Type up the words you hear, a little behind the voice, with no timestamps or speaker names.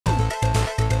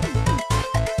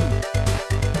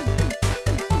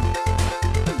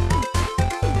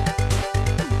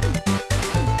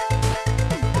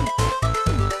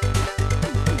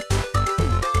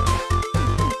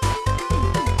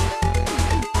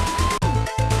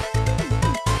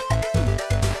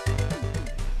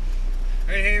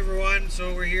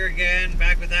we're here again,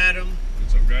 back with Adam.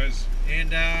 What's up, guys?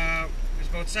 And it's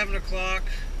about 7 o'clock.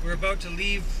 We're about to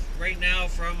leave right now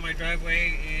from my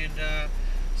driveway and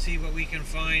see what we can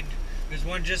find. There's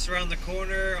one just around the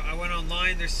corner. I went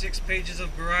online. There's 6 pages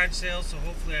of garage sales, so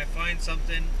hopefully I find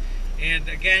something. And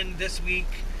again, this week,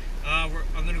 I'm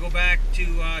going to go back to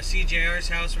SeeJayAre's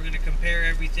house. We're going to compare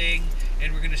everything,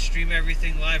 and we're going to stream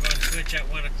everything live on Twitch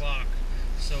at 1 o'clock.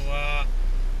 So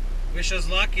wish us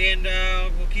luck, and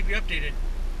we'll keep you updated.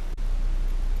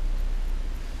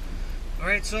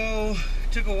 Alright, so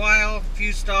it took a while, a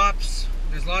few stops.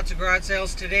 There's lots of garage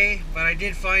sales today, but I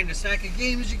did find a stack of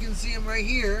games. You can see them right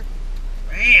here.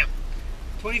 Bam!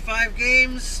 25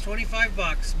 games, 25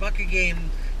 bucks, buck a game.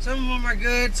 Some of them are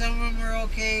good, some of them are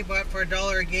okay, but for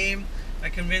 $1 a game, I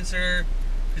convinced her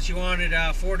because she wanted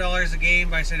 $4 a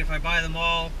game. But I said if I buy them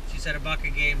all, she said $1 a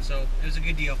game, so it was a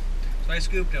good deal. So I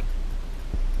scooped them.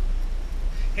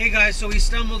 Hey guys, so we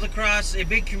stumbled across a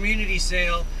big community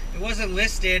sale. It wasn't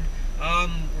listed. We're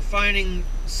finding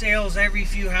sales every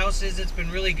few houses. It's been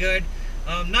really good.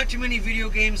 Not too many video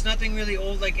games, nothing really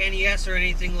old like NES or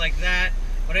anything like that.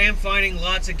 But I am finding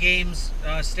lots of games,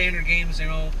 standard games, you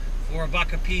know, for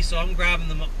 $1 a piece. So I'm grabbing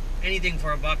them, anything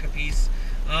for $1 a piece.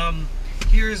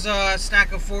 Here's a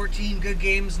stack of 14 good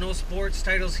games, no sports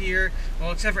titles here.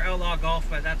 Well, except for Outlaw Golf,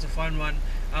 but that's a fun one.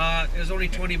 It was only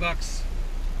 20 bucks.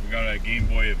 We got a Game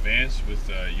Boy Advance with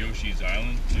Yoshi's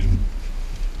Island too,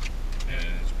 and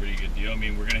it's a pretty good deal. I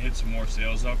mean, we're gonna hit some more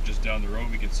sales up just down the road.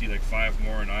 We can see like 5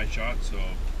 more in iShot, so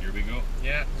here we go.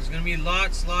 Yeah, there's gonna be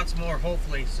lots more,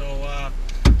 hopefully. So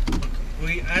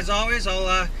as always,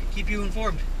 I'll keep you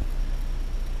informed.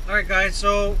 Alright guys,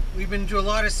 so we've been to a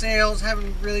lot of sales,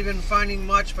 haven't really been finding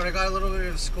much, but I got a little bit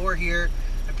of a score here.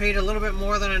 I paid a little bit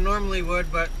more than I normally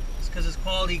would, but it's because it's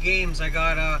quality games. I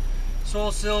got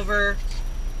Soul Silver,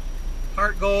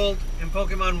 Heart Gold, and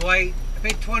Pokemon White. I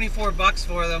paid 24 bucks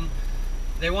for them.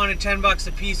 They wanted 10 bucks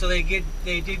a piece, so they did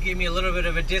give me a little bit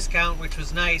of a discount, which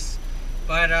was nice.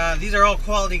 But these are all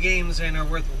quality games and are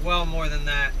worth well more than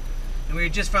that. And we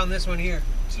just found this one here.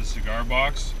 It's a cigar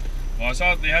box. Well, I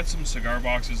saw they had some cigar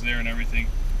boxes there and everything,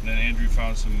 and then Andrew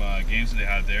found some games that they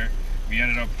had there. We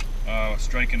ended up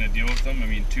striking a deal with them. I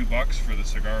mean, $2 for the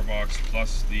cigar box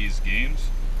plus these games.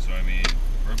 So I mean,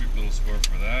 perfect little score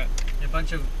for that. A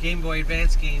bunch of Game Boy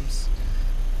Advance games.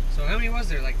 So how many was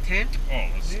there? Like 10? Oh,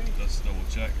 let's double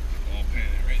check. I'll pan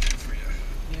it right there for you.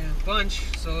 Yeah, a bunch.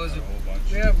 So it was a whole bunch.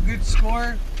 We have a good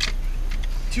score.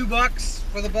 $2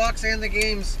 for the box and the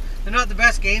games. They're not the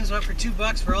best games, but for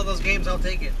 $2 for all those games, I'll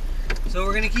take it. So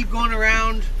we're gonna keep going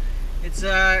around. It's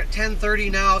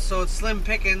 10:30 now, so it's slim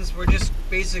pickings. We're just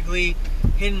basically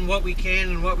hitting what we can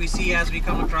and what we see as we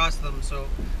come across them. So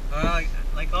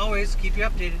like always, keep you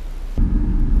updated.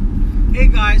 Hey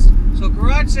guys, so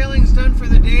garage sailing's done for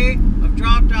the day. I've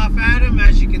dropped off Adam,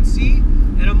 as you can see,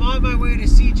 and I'm on my way to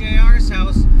SeeJayAre's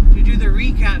house to do the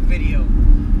recap video.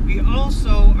 We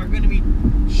also are going to be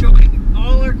showing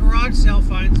all our garage sale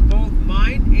finds, both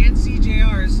mine and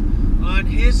SeeJayAre's, on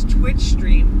his Twitch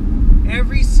stream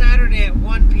every Saturday at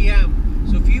 1 p.m.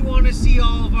 So if you want to see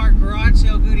all of our garage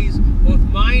sale goodies, both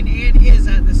mine and his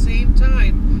at the same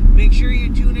time, make sure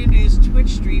you tune into his Twitch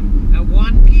stream at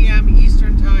 1 p.m.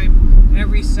 Eastern Time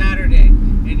every Saturday.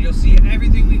 And you'll see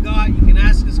everything we got. You can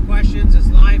ask us questions. It's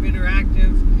live,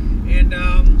 interactive.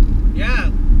 And yeah,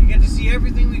 you get to see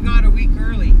everything we got a week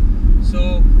early.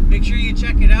 So make sure you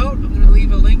check it out. I'm going to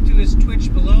leave a link to his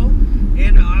Twitch below.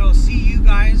 And I'll see you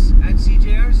guys at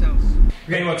SeeJayAre's house.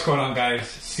 Hey, what's going on, guys?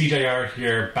 SeeJayAre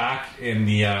here, back in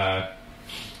the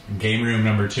game room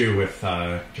number 2 with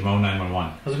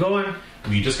Jamone911. How's it going?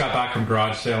 We just got back from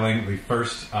garage sailing. We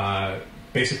first,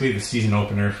 basically the season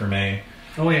opener for May.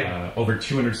 Oh yeah. Over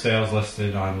 200 sales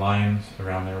listed online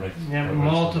around there. Like, yeah,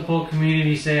 multiple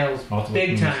community sales. Multiple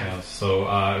big community time. Sales.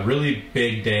 So really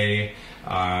big day.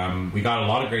 We got a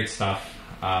lot of great stuff.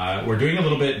 We're doing a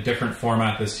little bit different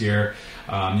format this year.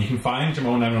 You can find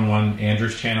Jamone911,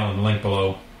 Andrew's channel, in the link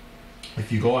below.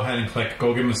 If you go ahead and click,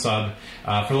 go give him a sub.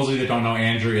 For those of you that don't know,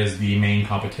 Andrew is the main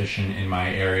competition in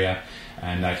my area,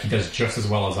 and he does just as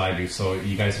well as I do. So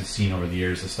you guys have seen over the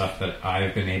years the stuff that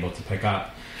I've been able to pick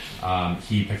up.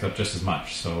 He picked up just as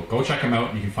much. So go check him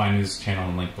out. You can find his channel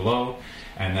in the link below.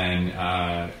 And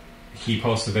then he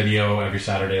posts a video every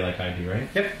Saturday like I do, right?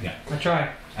 Yep. Yeah. I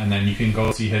try. And then you can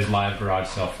go see his live garage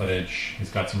sale footage.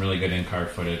 He's got some really good in-car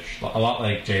footage. A lot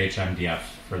like JHMDF,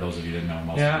 for those of you that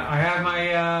know. Yeah, I have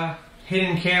my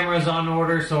hidden cameras on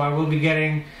order, so I will be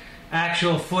getting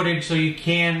actual footage so you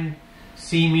can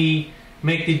see me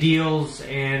make the deals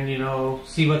and, you know,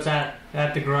 see what's at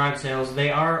the garage sales.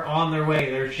 They are on their way.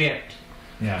 They're shipped.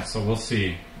 Yeah, so we'll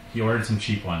see. He ordered some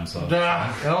cheap ones, so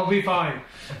That'll be fine.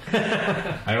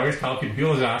 I always tell people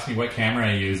always ask me what camera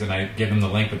I use, and I give them the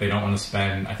link, but they don't want to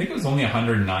spend. I think it was only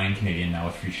 109 Canadian now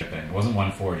with free shipping. It wasn't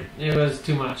 140. It was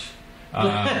too much.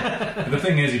 The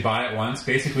thing is, you buy it once.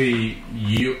 Basically,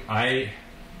 you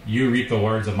reap the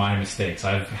rewards of my mistakes.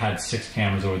 I've had 6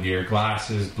 cameras over the year: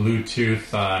 glasses,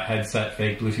 Bluetooth headset,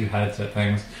 fake Bluetooth headset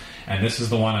things, and this is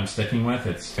the one I'm sticking with.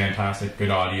 It's fantastic, good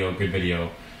audio, good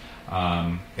video.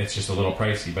 It's just a little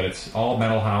pricey, but it's all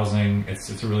metal housing.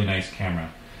 It's a really nice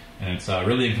camera, and it's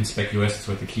really inconspicuous. It's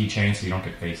with the keychain, so you don't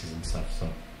get faces and stuff. So,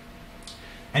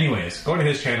 anyways, go to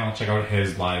his channel, check out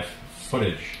his live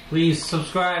footage. Please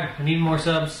subscribe. I need more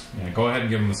subs. Yeah, go ahead and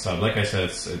give him a sub. Like I said,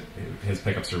 his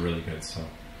pickups are really good. So,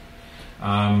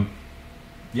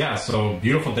 yeah, so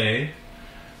beautiful day.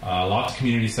 Lots of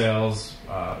community sales.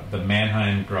 The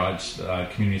Mannheim Garage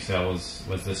community sale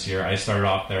was this year. I started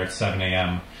off there at 7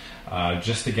 a.m.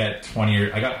 Just to get 20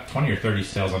 or 30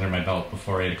 sales under my belt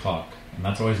before 8 o'clock, and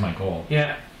that's always my goal.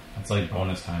 Yeah. That's like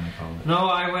bonus time, I call it. No,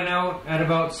 I went out at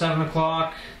about 7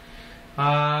 o'clock.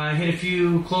 I hit a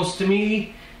few close to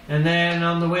me, and then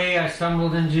on the way I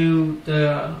stumbled into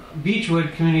the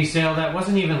Beechwood community sale that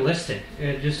wasn't even listed.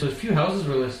 It just was a few houses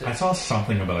were listed. I saw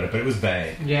something about it, but it was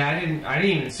vague. Yeah, I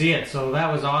didn't even see it, so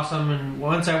that was awesome. And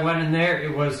once I went in there,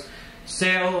 it was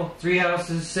sale, 3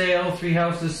 houses, sale, 3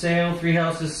 houses, sale, 3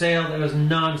 houses, sale. It was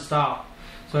non-stop,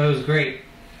 so it was great.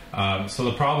 So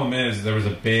the problem is there was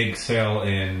a big sale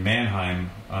in Mannheim,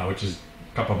 which is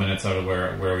a couple minutes out of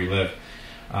where we live.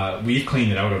 We've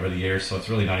cleaned it out over the years, so it's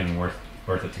really not even worth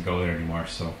it to go there anymore.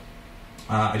 So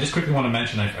I just quickly want to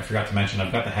mention, I forgot to mention,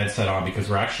 I've got the headset on because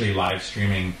we're actually live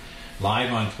streaming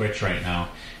live on Twitch right now.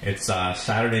 It's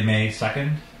Saturday, May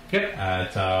 2nd. Yep.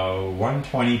 At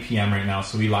 1:20 p.m. right now.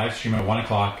 So we live stream at 1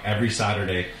 o'clock every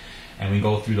Saturday, and we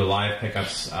go through the live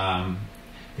pickups.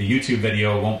 The YouTube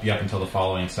video won't be up until the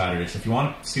following Saturday. So if you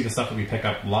want to see the stuff that we pick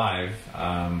up live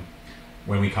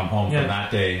when we come home from that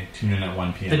day, tune in at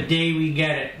 1 p.m. The day we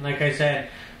get it. Like I said,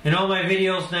 in all my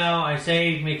videos now, I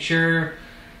say make sure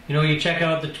you check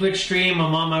out the Twitch stream.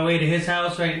 I'm on my way to his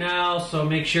house right now, so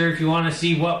make sure if you want to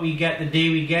see what we get the day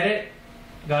we get it,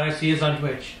 you gotta see us on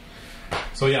Twitch.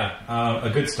 So yeah, a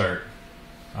good start.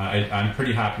 I'm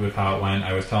pretty happy with how it went.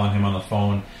 I was telling him on the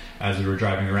phone as we were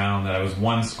driving around that I was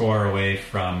 1 score away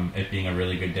from it being a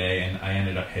really good day, and I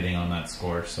ended up hitting on that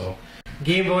score. So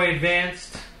Game Boy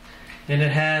Advanced, and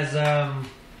it has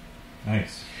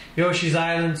nice Yoshi's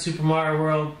Island, Super Mario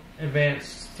World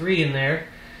Advanced 3 in there.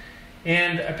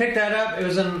 And I picked that up. It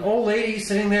was an old lady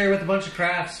sitting there with a bunch of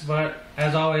crafts, but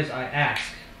as always, I ask.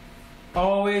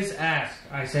 Always ask.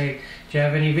 I say, do you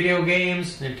have any video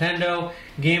games, Nintendo,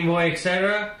 Game Boy,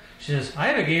 etc.? She says, I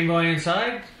have a Game Boy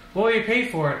inside. What will you pay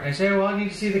for it? I say, well, I need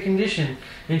to see the condition.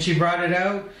 And she brought it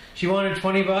out. She wanted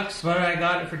 $20, but I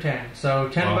got it for 10. So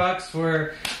 $10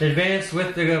 for the Advance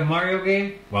with the Mario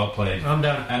game. Well played. I'm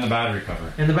done. And the battery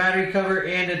cover. And the battery cover,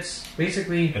 and it's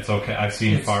basically... It's okay. I've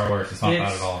seen far worse. It's not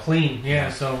bad at all. It's clean,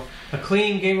 yeah. So a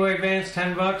clean Game Boy Advance,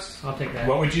 $10. I'll take that.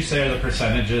 What would you say are the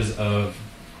percentages of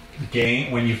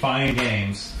when you find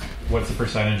games? What's the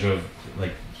percentage of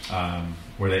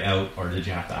were they out, or did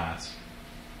you have to ask?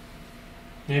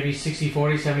 Maybe 60-40,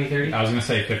 70-30. I was going to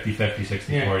say 50-50,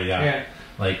 60-40, yeah.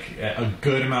 Like a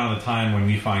good amount of the time when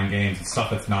we find games, it's stuff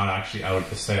that's not actually out at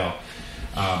the sale.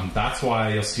 That's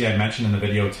why you'll see I mentioned in the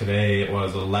video today it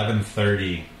was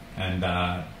 11:30, and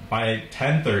by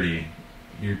 10:30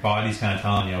 your body's kind of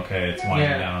telling you, okay, it's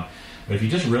winding down. But if you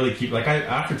just really keep,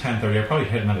 after 10:30 I probably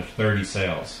hit another 30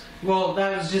 sales. Well,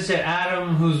 that was just it.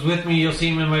 Adam, who's with me, you'll see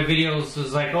him in my videos,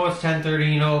 is like, oh, it's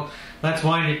 10:30, let's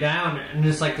wind it down. And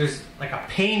it's like there's like a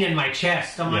pain in my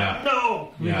chest. I'm like,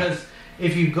 no! Because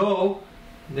if you go,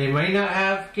 they might not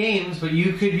have games, but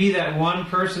you could be that one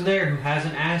person there who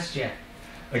hasn't asked yet.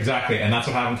 Exactly, and that's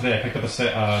what happened today. I picked up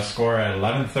a score at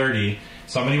 11:30.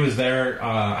 Somebody was there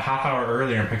a half hour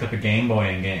earlier and picked up a Game Boy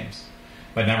and games,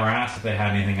 but never asked if they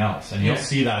had anything else. And you'll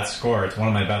see that score. It's one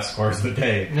of my best scores of the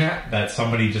day. Yeah. That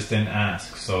somebody just didn't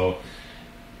ask. So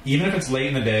even if it's late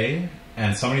in the day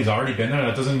and somebody's already been there,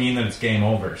 that doesn't mean that it's game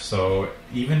over. So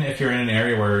even if you're in an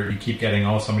area where you keep getting,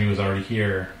 oh, somebody was already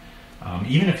here,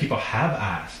 even if people have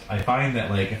asked, I find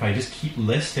that if I just keep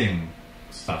listing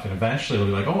stuff, and eventually they'll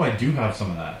be like, oh, I do have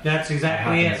some of that. That's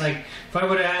exactly it. Like, if I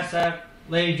would have asked that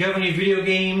lady, do you have any video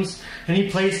games, any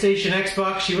PlayStation,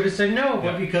 Xbox, she would have said no,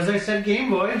 but because I said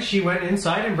Game Boy, she went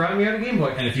inside and brought me out a Game Boy.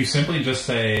 And if you simply just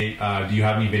say, do you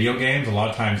have any video games, a lot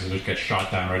of times it just gets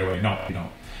shot down right away. No, you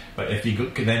don't. But if you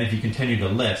continue to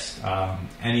list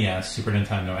NES, Super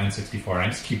Nintendo, N64, and I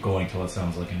just keep going till it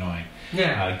sounds like annoying.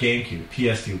 Yeah. GameCube,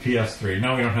 PS2, PS3.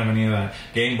 No, we don't have any of that.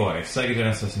 Game Boy, Sega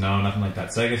Genesis. No, nothing like that.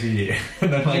 Sega CD.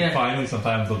 And then finally,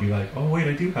 sometimes they'll be like, oh wait,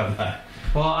 I do have that.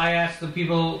 Well, I asked the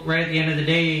people right at the end of the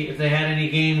day if they had any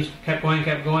games. Kept going.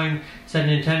 Said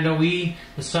Nintendo Wii.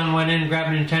 The son went in,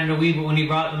 grabbed a Nintendo Wii, but when he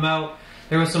brought them out,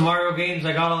 there was some Mario games.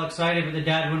 I got all excited, but the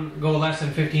dad wouldn't go less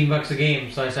than $15 a game.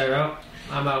 So I said, oh,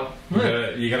 I'm out.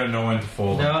 You gotta know when to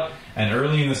fold them. And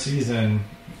early in the season,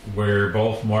 we're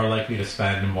both more likely to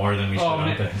spend more than we should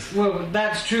on things. Well,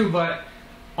 that's true, but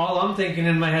all I'm thinking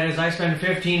in my head is I spend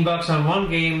 $15 on one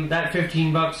game. That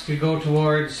 $15 could go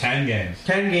towards 10 games.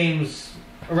 10 games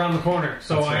around the corner.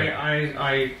 So That's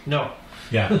I know.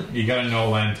 Yeah, you gotta know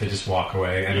when to just walk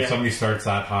away. And if somebody starts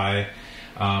that high,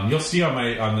 you'll see on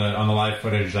the live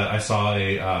footage that I saw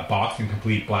a boxed and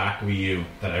complete black Wii U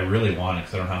that I really wanted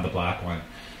because I don't have the black one.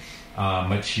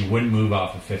 But she wouldn't move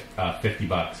off of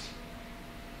 $50,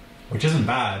 which isn't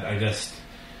bad.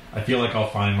 I feel like I'll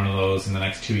find one of those in the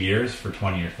next 2 years for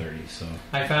 20 or 30. So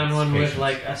I found one with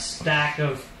like a stack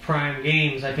of Prime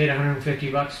games. I paid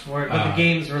 $150 for it, but the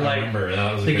games were like were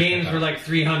like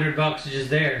 $300 just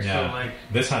there. Yeah. So like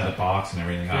this had the box and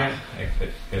everything.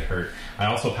 It hurt. I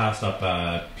also passed up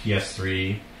a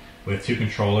PS3 with 2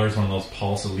 controllers, one of those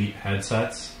Pulse Elite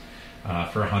headsets,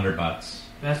 for $100.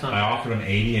 That's not. I offered him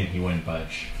 80 and he wouldn't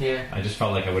budge. Yeah. I just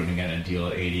felt like I would have been getting a deal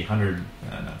at 80, 100.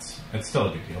 It's still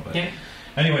a big deal, but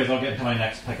anyways, I'll get into my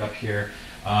next pickup here.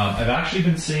 I've actually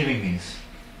been saving these.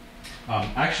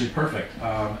 Actually, perfect.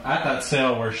 At that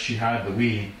sale where she had the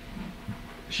Wii,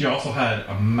 she also had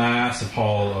a massive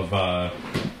haul of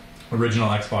original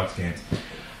Xbox games.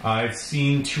 I've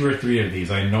seen 2 or 3 of these.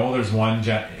 I know there's one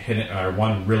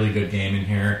really good game in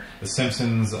here. The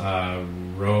Simpsons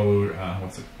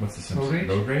what's the Simpsons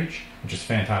Road Rage, which is a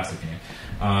fantastic game.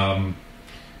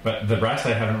 But the rest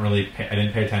I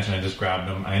didn't pay attention. I just grabbed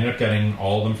them. I ended up getting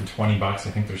all of them for $20. I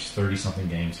think there's 30 something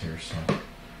games here, so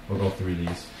we'll go through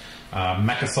these.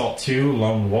 Mech Assault 2,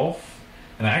 Lone Wolf,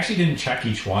 and I actually didn't check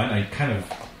each one. I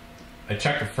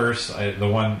checked the first, the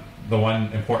one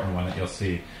important one that you'll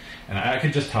see, and I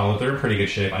could just tell that they're in pretty good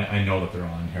shape. I know that they're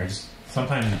all in here.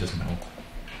 Sometimes you just know.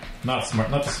 Not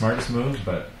the smartest move,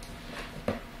 but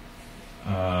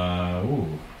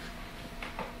ooh,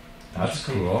 that's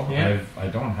cool. Yeah. I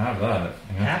don't have that.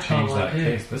 I'm gonna have to change that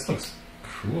case. This looks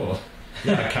cool.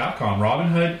 Yeah, Capcom, Robin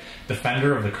Hood,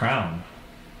 Defender of the Crown.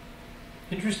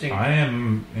 Interesting. I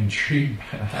am intrigued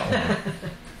by that one.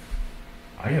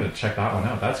 I gotta check that one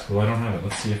out. That's cool. I don't have it.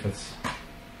 Let's see if it's...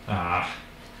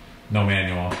 no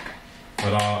manual.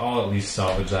 But I'll at least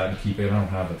salvage that and keep it. I don't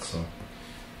have it, so...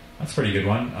 That's a pretty good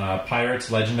one. Pirates,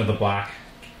 Legend of the Black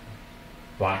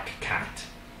Cat.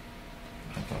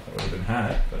 I thought that would have been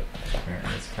Hat, but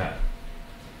apparently it's Cat.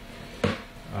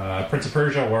 Prince of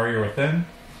Persia, Warrior Within.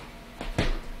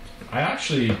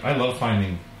 I love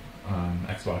finding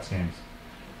Xbox games.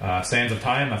 Sands of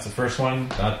Time, that's the first one.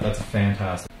 That's a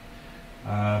fantastic.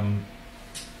 How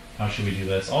should we do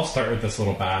this? I'll start with this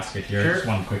little basket here. Sure. I just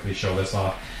want to quickly show this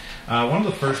off. One of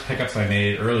the first pickups I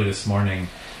made early this morning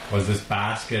was this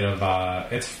basket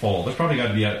of, it's full. There's probably got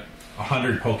to be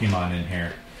 100 Pokemon in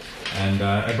here. And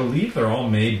I believe they're all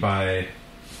made by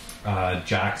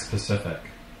Jakks Pacific.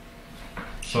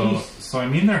 So I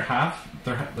mean they're half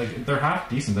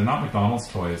decent. They're not McDonald's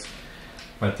toys.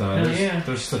 But there's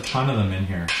just a ton of them in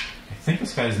here. I think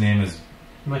this guy's name is...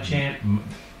 Machamp.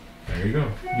 There you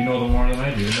go. You know them more than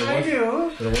I do.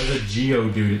 There was a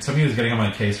Geodude. Somebody was getting on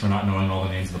my case for not knowing all the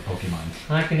names of the Pokemon.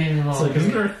 I can name them all. It's like,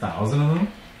 isn't there 1,000 of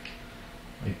them?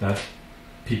 Like that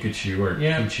Pikachu or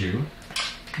Pichu.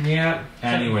 Yeah.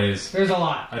 Anyways. There's a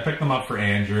lot. I picked them up for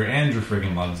Andrew. Andrew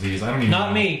friggin' loves these. I don't even know.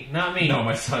 Not me. No,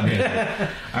 my son Andrew.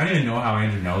 I don't even know how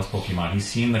Andrew knows Pokemon. He's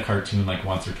seen the cartoon like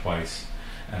once or twice.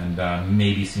 And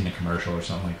maybe seen a commercial or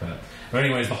something like that. But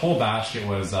anyways, the whole basket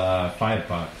was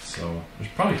 $5, so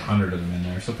there's probably 100 of them in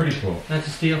there, so pretty cool. That's a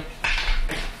steal.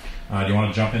 Do you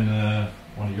want to jump into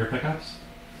one of your pickups?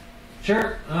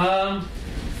 Sure. Yeah,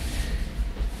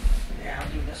 I'll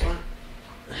do this one.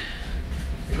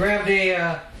 I grabbed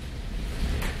a...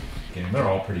 Okay, they're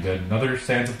all pretty good. Another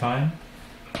Sands of Time.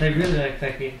 I really like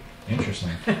that game.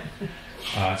 Interesting.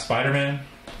 Spider-Man.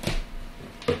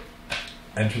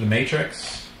 Enter the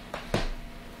Matrix.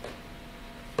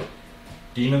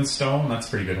 Demon's Stone, that's a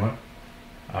pretty good one.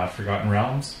 Forgotten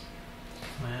Realms.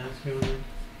 Yeah, that's a good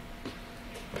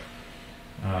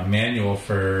one. Manual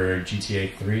for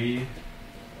GTA 3.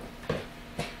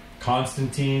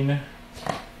 Constantine.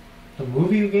 The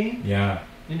movie game? Yeah.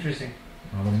 Interesting.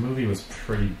 Well, the movie was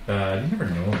pretty bad. You never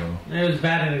know, though. It was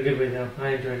bad in a good way, though. I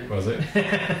enjoyed it. Was it?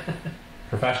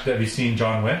 Professional. Have you seen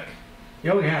John Wick?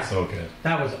 Oh, yeah. So good.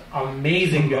 That was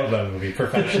amazing good. Love that movie.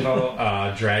 Professional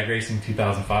Drag Racing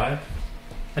 2005.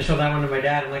 I showed that one to my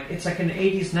dad. I'm like, it's like an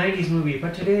 80s, 90s movie,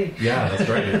 but today. Yeah, that's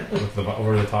right. With the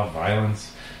over-the-top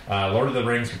violence. Lord of the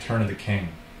Rings, Return of the King.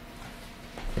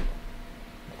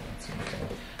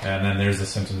 And then there's the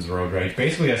Simpsons Road Rage.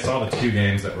 Basically, I saw the 2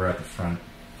 games that were at the front.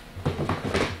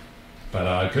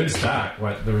 But good stack.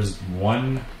 What? There was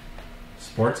one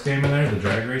sports game in there, the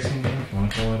drag racing game, if you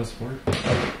want to call that a sport.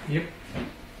 Yep.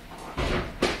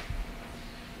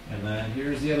 And then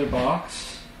here's the other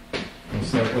box. We'll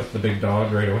start with the big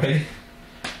dog right away.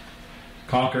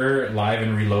 Conquer Live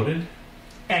and Reloaded.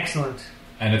 Excellent.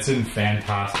 And it's in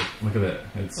fantastic. Look at it.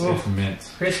 It's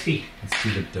mint. Crispy. Let's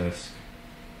see the disc.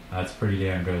 That's pretty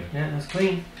damn good. Yeah, that's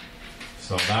clean.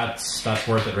 So that's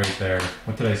worth it right there.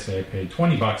 What did I say? I paid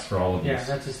 $20 for all of these. Yeah,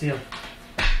 that's a steal.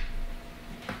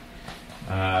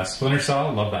 Splinter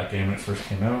Cell, love that game when it first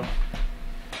came out.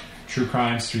 True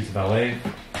Crime, Streets of LA.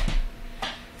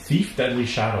 Thief, Deadly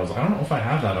Shadows. I don't know if I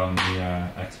have that on the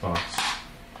Xbox.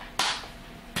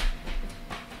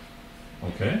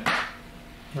 Okay.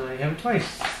 You have it twice.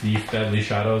 Thief, Deadly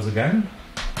Shadows again.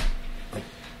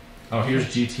 Oh, here's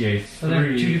GTA 3. So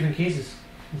they're 2 different cases.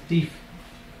 Thief.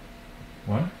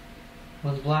 What?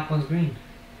 One's black, one's green.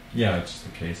 Yeah, it's just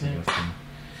the case, I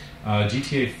guess.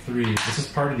 GTA 3. This is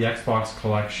part of the Xbox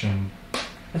collection.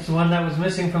 That's the one that was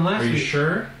missing from last week. Are you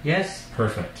sure? Yes.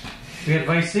 Perfect. We had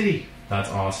Vice City. That's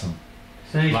awesome.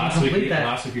 So you can complete that.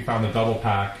 Last week we found the double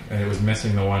pack and it was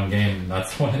missing the one game.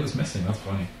 That's the one it was missing. That's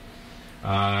funny.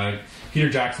 Peter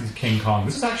Jackson's King Kong.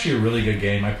 This is actually a really good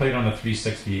game. I played on the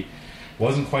 360.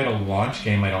 Wasn't quite a launch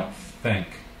game, I don't think,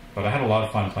 but I had a lot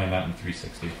of fun playing that in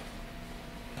 360.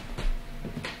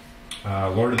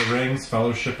 Lord of the Rings,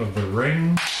 Fellowship of the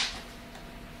Ring.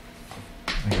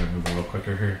 I gotta move a little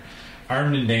quicker here.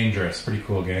 Armed and Dangerous, pretty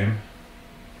cool game.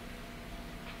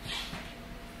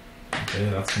 Okay,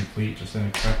 that's complete, just in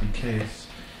a crappy case.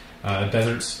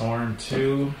 Desert Storm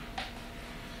 2.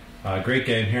 Great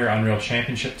game here, Unreal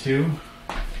Championship 2.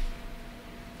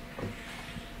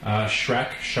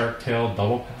 Shrek, Shark Tale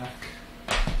Double Pack.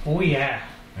 Oh yeah.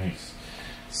 Nice.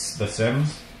 The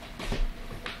Sims.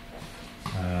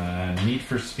 Need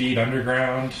for Speed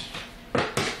Underground.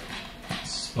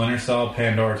 Splinter Cell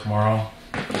Pandora Tomorrow.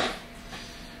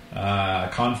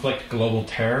 Conflict Global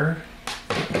Terror.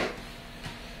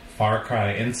 Far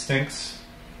Cry Instincts.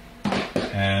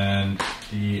 And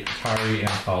the Atari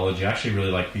Anthology. I actually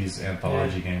really like these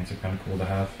anthology games. They're kind of cool to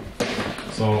have.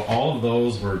 So all of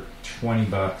those were $20.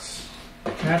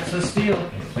 That's a steal.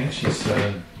 I think she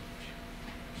said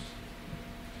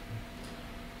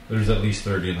there's at least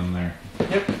 30 of them there.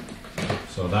 Yep.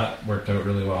 So that worked out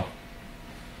really well.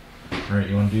 Alright,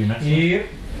 you want to do next one? Yep.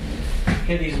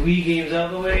 Get these Wii games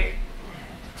out of the way.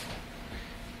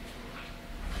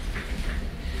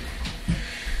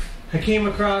 I came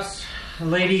across a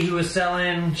lady who was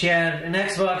selling, she had an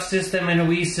Xbox system and a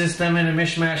Wii system and a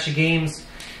mishmash of games.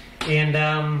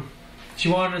 And she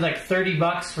wanted like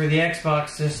 $30 for the Xbox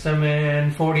system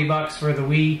and $40 for the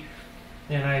Wii.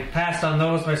 And I passed on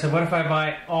those, but I said, what if I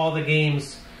buy all the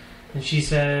games? And she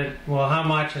said, well, how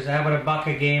much? I said, how about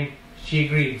 $1 a game? She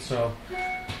agreed, so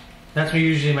that's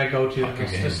usually my go-to.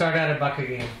 I start at $1 a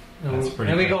game.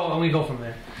 And we go from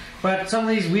there. But some of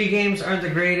these Wii games aren't the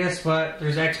greatest, but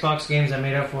there's Xbox games that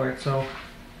made up for it. So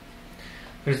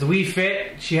there's the Wii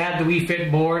Fit. She had the Wii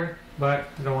Fit board, but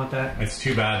I don't want that. It's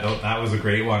too bad, though. That was a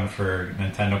great one for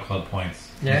Nintendo Club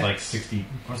points. Yeah. It was like 60, it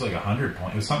was like 100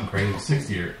 points. It was something crazy. It was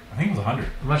 60 or, I think it was 100.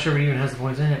 I'm not sure if it even has the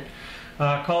points in it.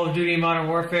 Call of Duty Modern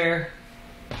Warfare.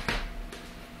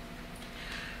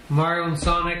 Mario and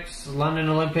Sonic's London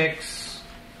Olympics.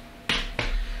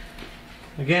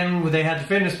 Again, they had the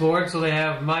fitness board, so they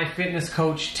have My Fitness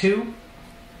Coach 2.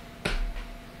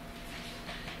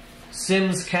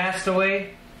 Sims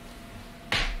Castaway.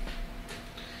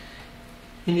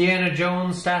 Indiana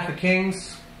Jones Staff of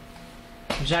Kings.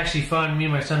 Which is actually fun. Me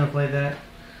and my son have played that.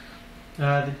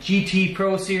 The GT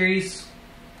Pro Series.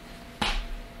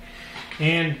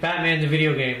 And Batman the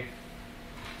video game.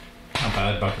 Not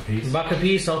bad, $1 a piece. $1 a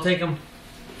piece, I'll take them.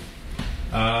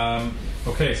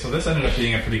 Okay, so this ended up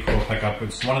being a pretty cool pickup.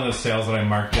 It's one of the sales that I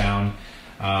marked down,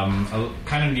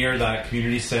 kind of near that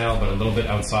community sale, but a little bit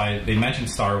outside. They mentioned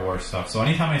Star Wars stuff, so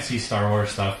anytime I see Star Wars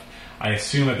stuff, I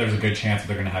assume that there's a good chance that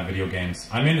they're going to have video games.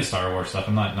 I'm into Star Wars stuff.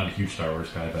 I'm not a huge Star Wars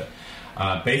guy,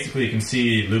 but basically you can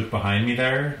see Luke behind me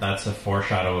there. That's a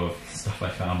foreshadow of stuff I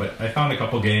found. But I found a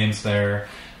couple games there.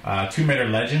 Tomb Raider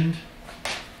Legend,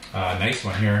 Nice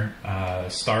one here.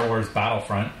 Star Wars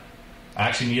Battlefront. I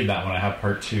actually needed that one. I have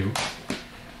part 2.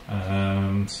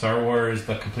 Star Wars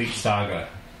The Complete Saga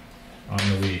on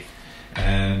the Wii.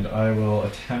 And I will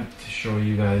attempt to show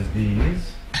you guys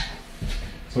these.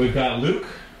 So we've got Luke.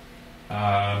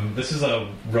 This is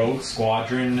a Rogue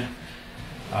Squadron.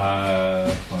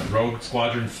 Rogue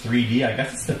Squadron 3D. I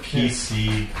guess it's the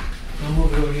PC. I'll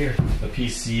move it over here. The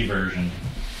PC version.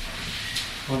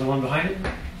 Oh, the one behind it?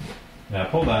 Yeah,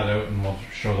 pull that out and we'll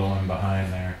show the one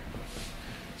behind there.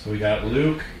 So we got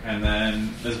Luke, and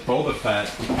then this Boba Fett.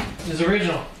 It's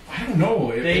original. I don't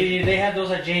know. They had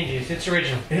those at J&J's. It's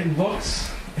original. It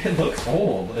looks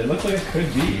old. It looks like it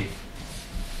could be.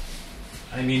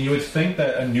 I mean, you would think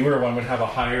that a newer one would have a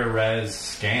higher res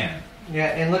scan. Yeah,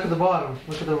 and look at the bottom.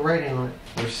 Look at the writing on it.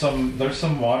 There's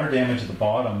some water damage at the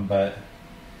bottom, but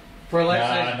for a life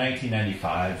size.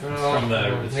 1995. Oh, It's from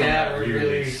that really.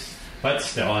 re-release. But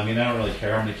still, I mean, I don't really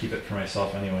care. I'm going to keep it for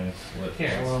myself anyway.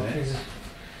 Yeah, well,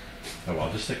 oh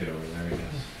well, just stick it over there, I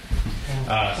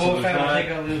guess. So if I will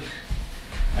take out Luke.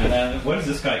 And then, what is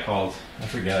this guy called? I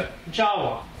forget.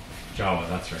 Jawa. Jawa,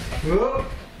 that's right. Whoop.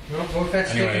 No, Boba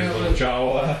Fett's taking Anyways, out little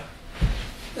Luke.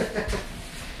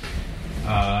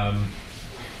 Jawa.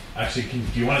 Actually,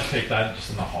 do you want to take that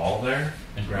just in the hall there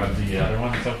and grab the other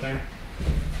one that's up there?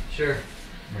 Sure.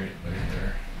 Right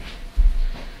there.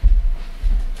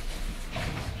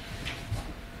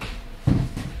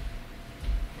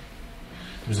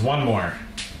 There's one more.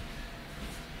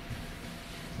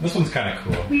 This one's kind of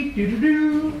cool.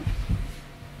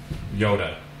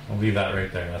 Yoda. I'll leave that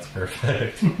right there. That's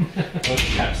perfect. Let's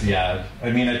catch the ad.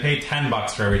 I mean, I paid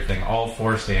 $10 for everything, all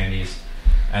 4 standees,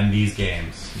 and these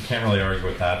games. You can't really argue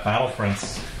with that.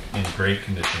 Battlefront's in great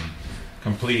condition,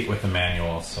 complete with the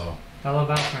manual. So I love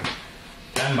Battlefront.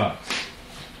 $10.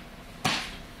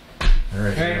 All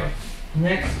right. Okay.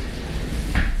 Next,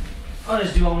 I'll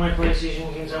just do all my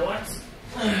PlayStation games at once.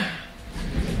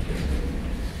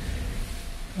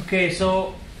 Okay,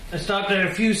 so I stopped at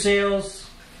a few sales.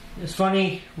 It's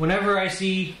funny, whenever I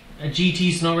see a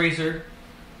GT Snow Racer,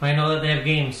 I know that they have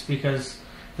games because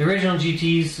the original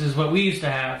GTs is what we used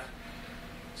to have.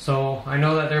 So I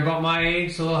know that they're about my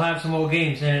age, so they'll have some old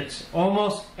games. And it's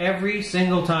almost every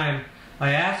single time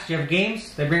I ask, do you have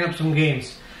games? They bring up some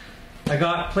games. I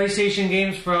got PlayStation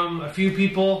games from a few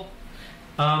people.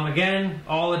 Again,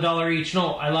 all $1 each.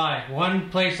 No, I lie. One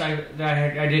place I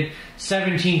did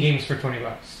 17 games for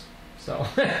 $20. So,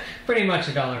 pretty much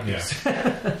 $1 piece.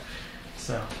 Yeah.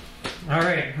 So,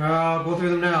 alright, I'll go through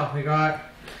them now. We got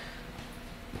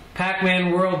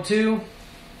Pac-Man World 2,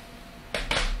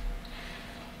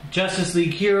 Justice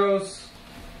League Heroes,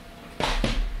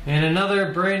 and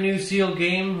another brand new sealed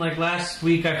game. Like last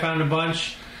week I found a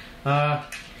bunch.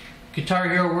 Guitar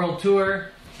Hero World Tour,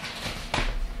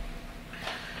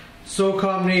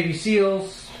 SOCOM Navy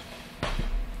SEALs,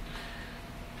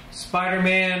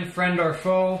 Spider-Man Friend or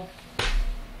Foe,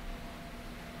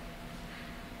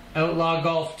 Outlaw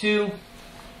Golf 2.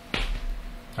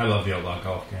 I love the Outlaw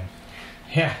Golf game.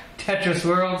 Yeah, Tetris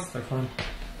Worlds, they're fun.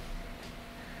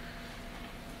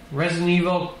 Resident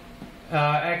Evil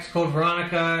X Code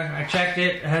Veronica, I checked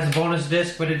it. It has a bonus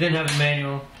disc, but it didn't have a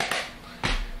manual.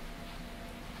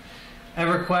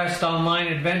 EverQuest Online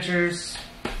Adventures,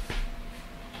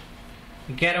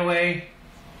 Getaway,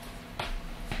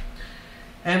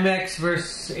 MX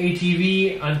vs.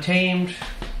 ATV Untamed,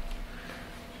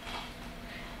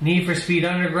 Need for Speed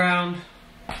Underground,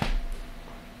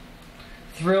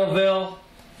 Thrillville,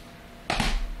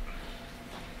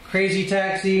 Crazy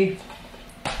Taxi,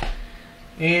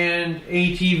 and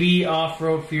ATV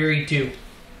Off-Road Fury 2.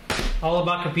 All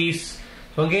 $1 a piece.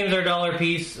 So when games are $1 a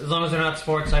piece, as long as they're not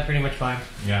sports, I'm pretty much fine.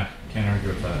 Yeah, can't argue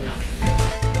with that.